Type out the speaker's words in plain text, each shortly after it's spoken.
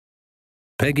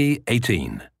Peggy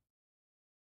 18.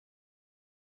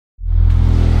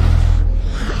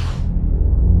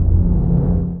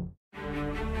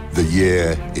 The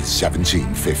year is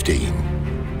 1715,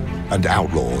 and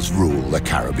outlaws rule the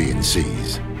Caribbean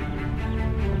seas.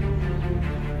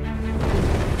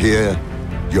 Here,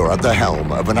 you're at the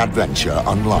helm of an adventure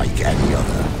unlike any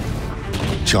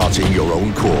other, charting your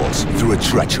own course through a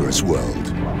treacherous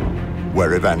world,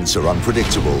 where events are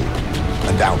unpredictable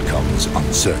and outcomes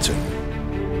uncertain.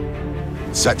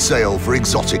 Set sail for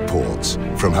exotic ports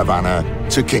from Havana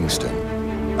to Kingston,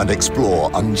 and explore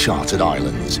uncharted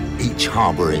islands, each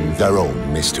harboring their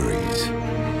own mysteries.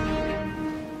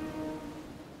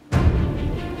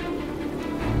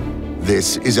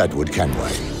 This is Edward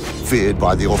Kenway, feared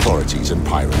by the authorities and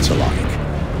pirates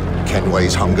alike.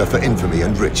 Kenway's hunger for infamy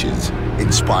and riches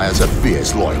inspires a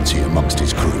fierce loyalty amongst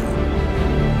his crew.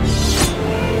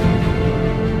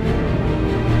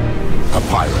 A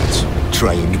pirate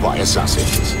trained by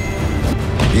assassins.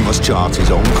 He must chart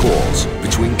his own course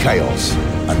between chaos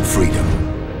and freedom.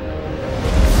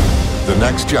 The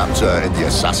next chapter in the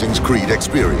Assassin's Creed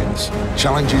experience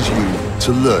challenges you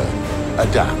to learn,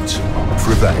 adapt,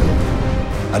 prevail,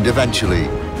 and eventually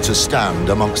to stand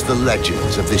amongst the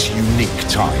legends of this unique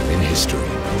time in history.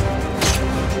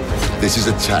 This is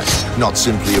a test not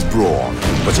simply of brawn,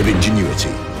 but of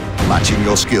ingenuity, matching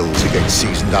your skills against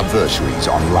seasoned adversaries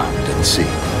on land and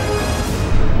sea.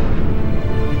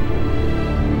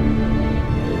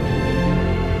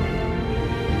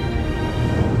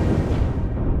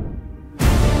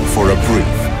 For a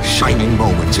brief, shining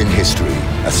moment in history,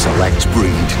 a select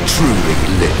breed truly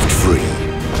lived free.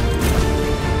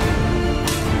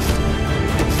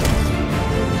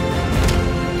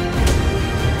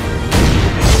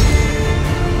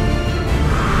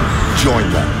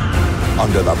 Join them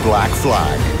under the black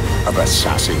flag of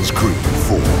Assassin's Creed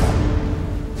 4.